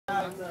You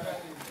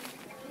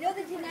know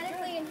the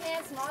genetically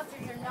enhanced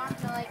monsters are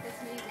not gonna like this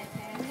music,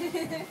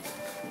 man.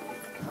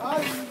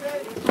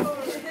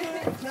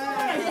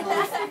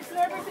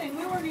 Everything.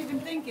 We weren't even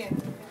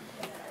thinking.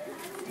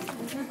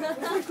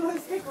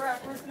 Stick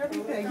wrappers and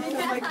everything.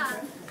 Like,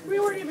 we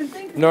weren't even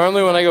thinking.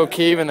 Normally when I go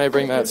caving I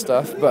bring that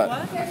stuff, but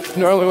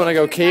normally when I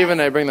go caving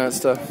I bring that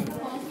stuff.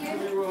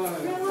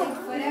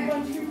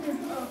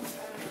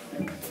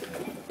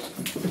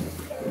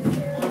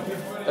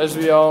 As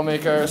we all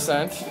make our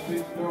ascent.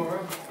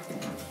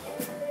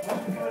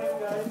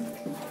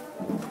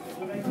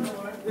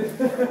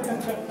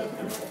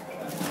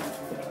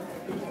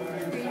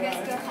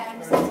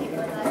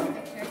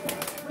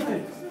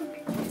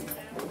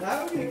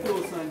 That would be a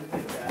cool sign to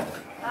take that.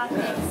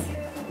 Thanks.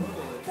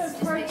 Just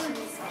make sure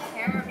these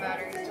camera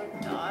batteries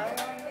don't die.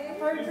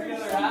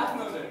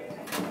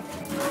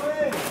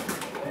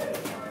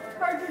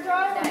 Partridge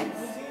Island.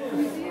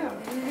 Museum.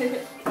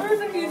 There's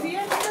a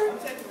museum here.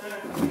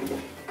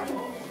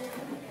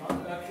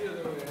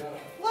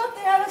 Look,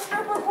 they had a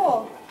stripper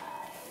pole.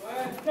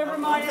 Never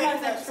mind, it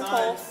has extra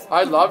poles.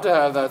 I'd love to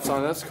have that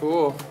sign, that's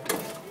cool.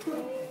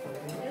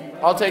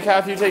 I'll take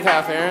half, you take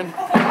half, Aaron.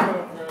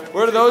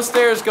 Where do those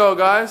stairs go,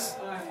 guys?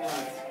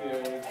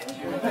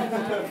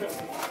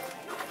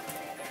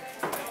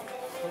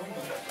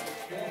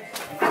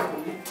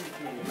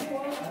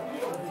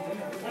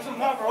 There's some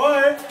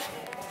pepperoni.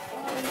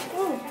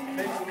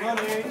 Take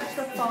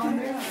some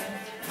money.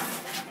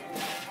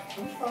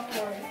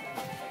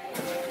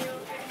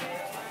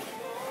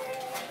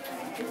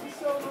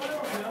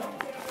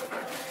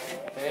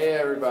 Hey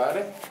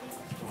everybody.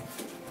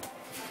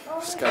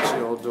 Sketchy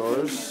old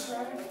doors.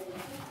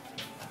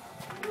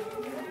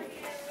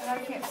 I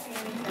can't see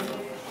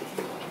anything.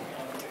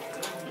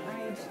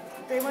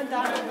 They went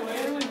down.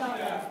 They went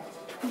down.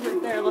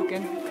 They're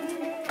looking.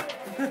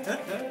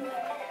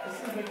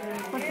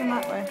 What's in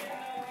that way?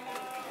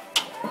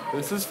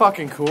 This is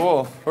fucking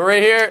cool. We're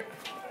right here.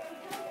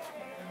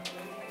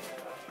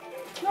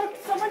 Look,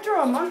 someone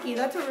drew a monkey.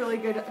 That's a really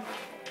good.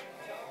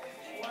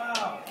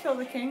 Wow. Kill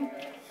the king.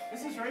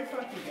 This is right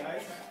fucking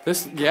guys.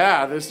 This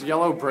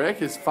yellow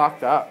brick is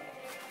fucked up.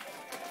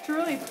 It's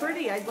really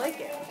pretty. I'd like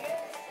it.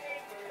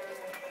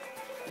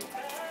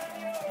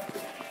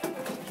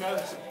 Try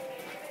this.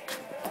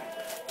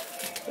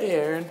 Hey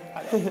Aaron.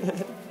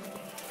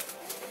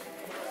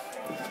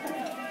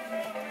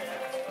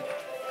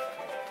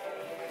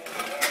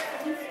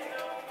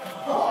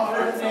 Oh,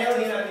 there's an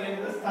alien at the end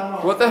of this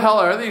tunnel. What the hell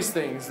are these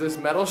things? This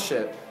metal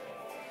shit.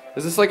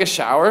 Is this like a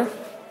shower?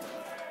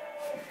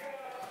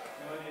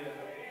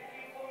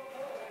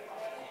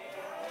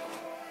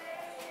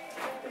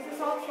 Is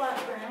this all flat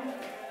ground?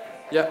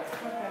 Yep.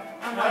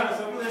 Okay. Travis,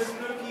 look at this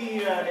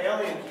spooky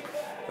alien.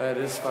 That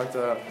is fucked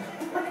up.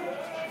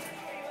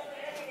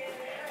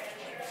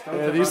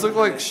 Yeah, these look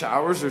like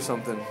showers or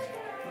something.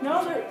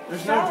 No,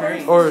 There's no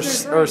drain. Or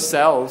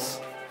cells.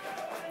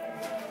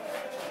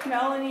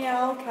 Melanie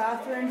L,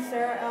 Catherine,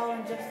 Sarah L,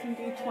 and Justin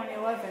D.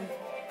 2011.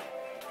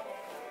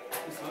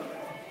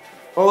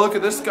 Oh, look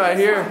at this guy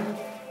here.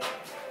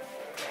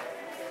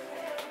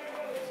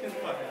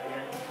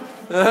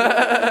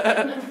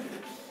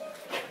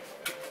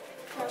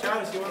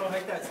 Travis, you want to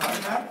hike that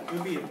sign back? It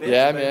would be a bitch.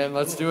 Yeah, man,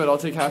 let's do it. I'll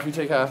take half, you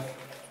take half.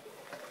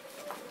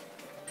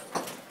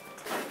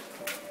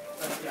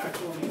 That's the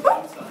actual museum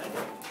sign.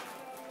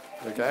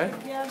 Okay?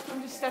 Yeah,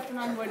 I'm just stepping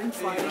on wood and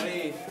sliding.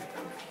 Hey,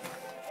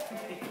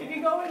 If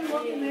you go and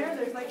look in there,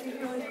 there's like these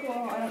really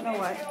cool, I don't know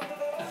what.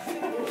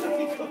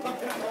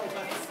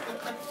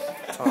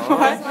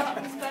 What?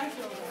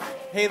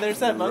 hey, there's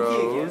that monkey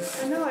again.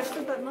 Rose. I know, I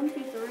said that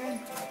monkeys are in.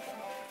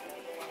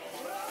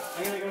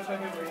 I'm gonna go check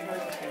out where you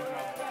guys came from.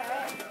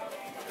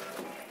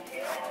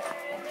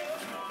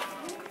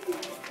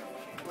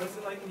 What's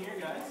it like in here,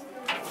 guys?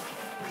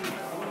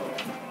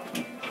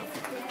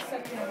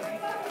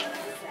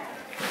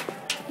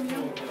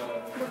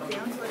 Look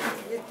down so I can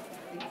see it.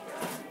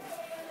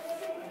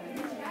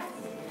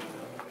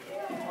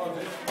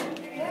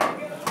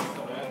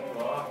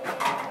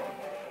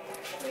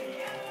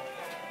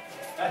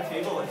 That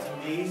table is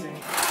amazing.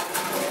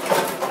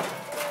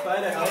 If I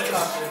had a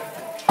helicopter.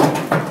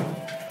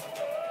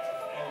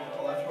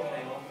 Electrical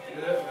table.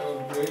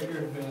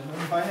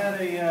 If I had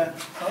a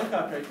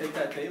helicopter, I'd take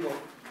that table.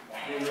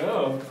 There you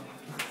go.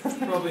 It's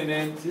probably an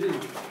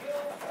antique.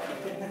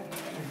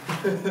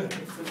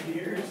 Some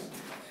beers.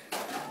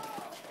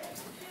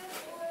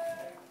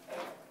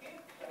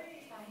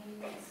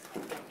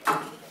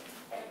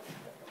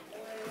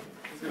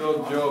 Good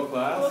old Joe Look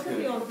Class. at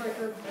the old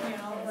breaker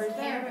panel right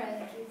there.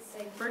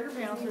 Breaker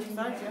panels are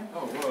beside you.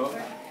 Oh, whoa.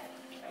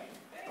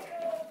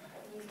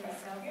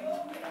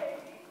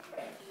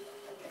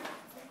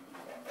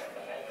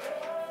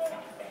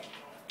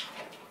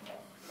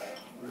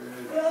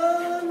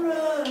 Run,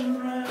 run,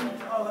 run.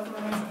 Oh, look at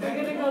my We're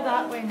gonna go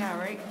that way now,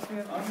 right? 'Cause we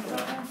have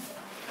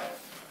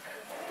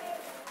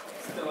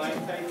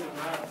stalactites and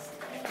rocks.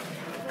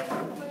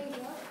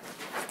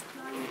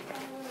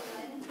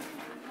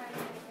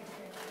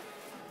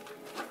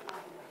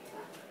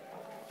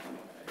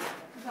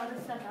 Is that a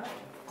setup?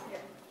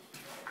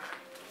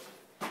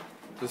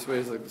 This way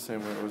is like the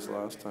same way it was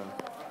last time.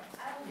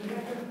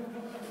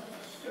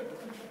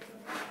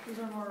 These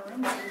are more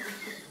rooms.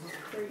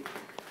 Great.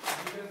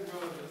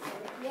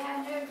 Yeah,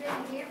 I've never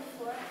been here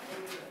before.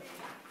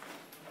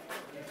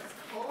 It's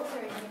colder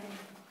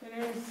in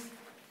here. It is.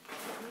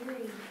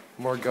 Eerie.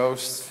 More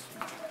ghosts.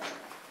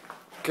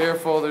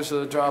 Careful, there's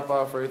a drop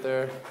off right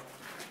there.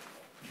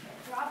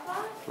 Drop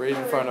off? Right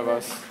in front of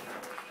us.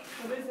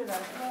 What is it?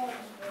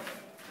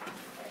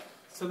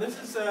 So this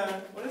is,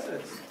 what is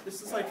this?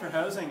 This is like for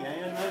housing,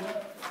 eh?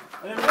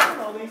 I imagine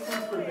all these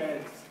things for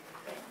beds.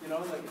 You know,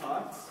 like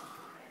cots.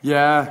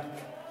 Yeah.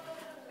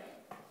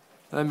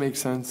 That makes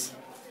sense.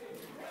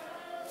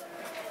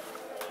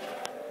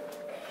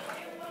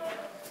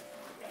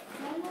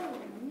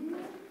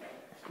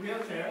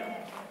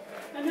 Wheelchair.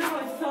 I know,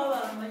 I saw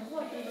that. I'm like,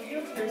 look, there's a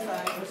wheelchair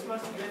sign. This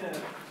must have been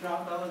a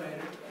drop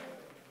elevator.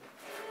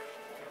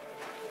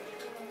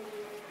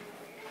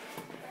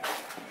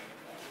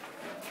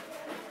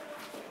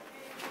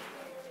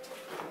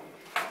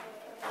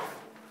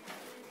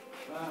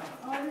 Wow.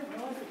 Oh, I didn't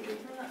realize that you could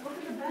turn that. Look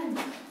at the bench.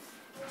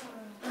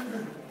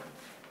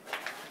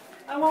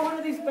 I want one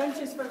of these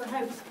benches for the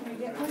house. Can we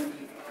get one?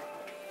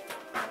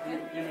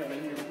 You're never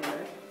in here before,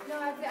 right? No,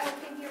 I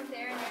came here with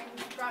Aaron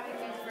and brought me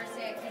here the first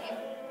day I came.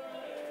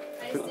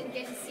 I just didn't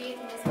get to see it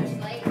in this much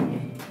light.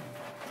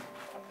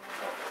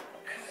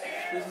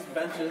 This is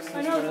benches. This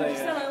I know, is but where I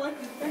said I like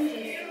these benches.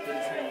 they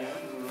just hang out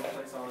and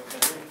replace all the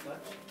covering and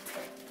such.